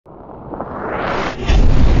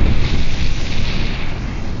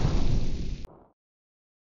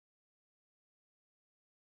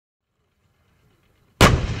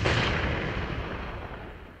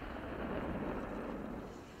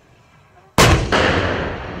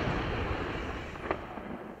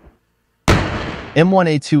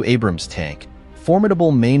M1A2 Abrams tank,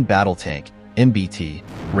 formidable main battle tank, MBT,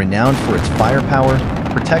 renowned for its firepower,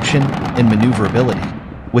 protection, and maneuverability.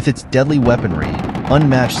 With its deadly weaponry,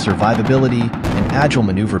 unmatched survivability, and agile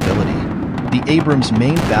maneuverability, the Abrams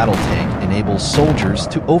main battle tank enables soldiers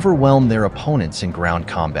to overwhelm their opponents in ground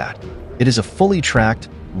combat. It is a fully tracked,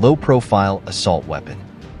 low-profile assault weapon.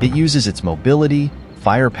 It uses its mobility,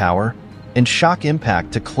 firepower, and shock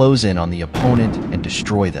impact to close in on the opponent and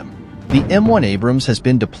destroy them. The M1 Abrams has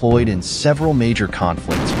been deployed in several major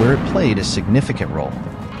conflicts where it played a significant role.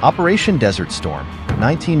 Operation Desert Storm,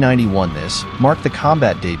 1991. This marked the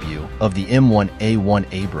combat debut of the M1A1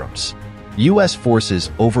 Abrams. U.S.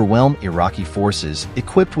 forces overwhelmed Iraqi forces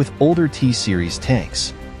equipped with older T-series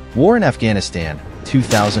tanks. War in Afghanistan,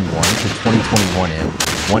 2001 to 2021.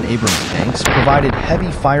 M1 Abrams tanks provided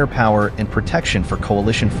heavy firepower and protection for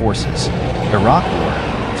coalition forces. Iraq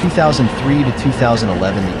War, 2003 to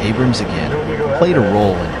 2011. The Abrams again played a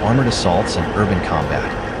role in armored assaults and urban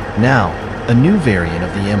combat. Now, a new variant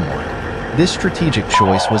of the M1. This strategic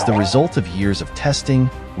choice was the result of years of testing,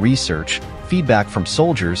 research, feedback from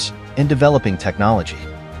soldiers, and developing technology.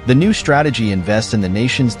 The new strategy invests in the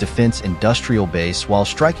nation's defense industrial base while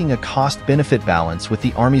striking a cost-benefit balance with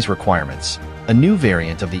the Army's requirements. A new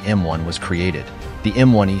variant of the M1 was created, the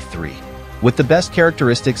M1E3. With the best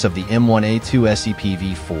characteristics of the M1A2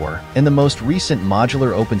 SEPv4 and the most recent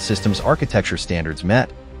modular open systems architecture standards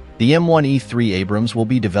met, the M1E3 Abrams will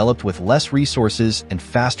be developed with less resources and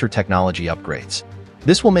faster technology upgrades.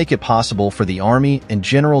 This will make it possible for the Army and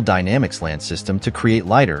General Dynamics land system to create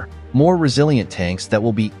lighter, more resilient tanks that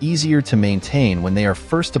will be easier to maintain when they are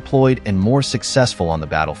first deployed and more successful on the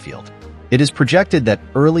battlefield. It is projected that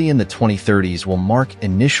early in the 2030s will mark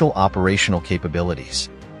initial operational capabilities.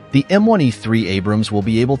 The M1E3 Abrams will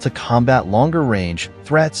be able to combat longer-range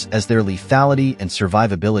threats as their lethality and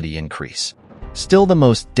survivability increase. Still the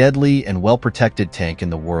most deadly and well-protected tank in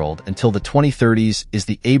the world until the 2030s is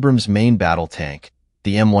the Abrams main battle tank,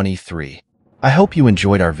 the M1E3. I hope you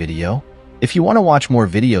enjoyed our video. If you want to watch more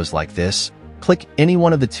videos like this, click any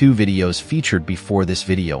one of the 2 videos featured before this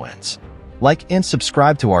video ends. Like and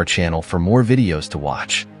subscribe to our channel for more videos to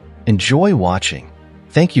watch. Enjoy watching.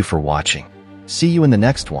 Thank you for watching. See you in the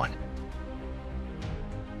next one.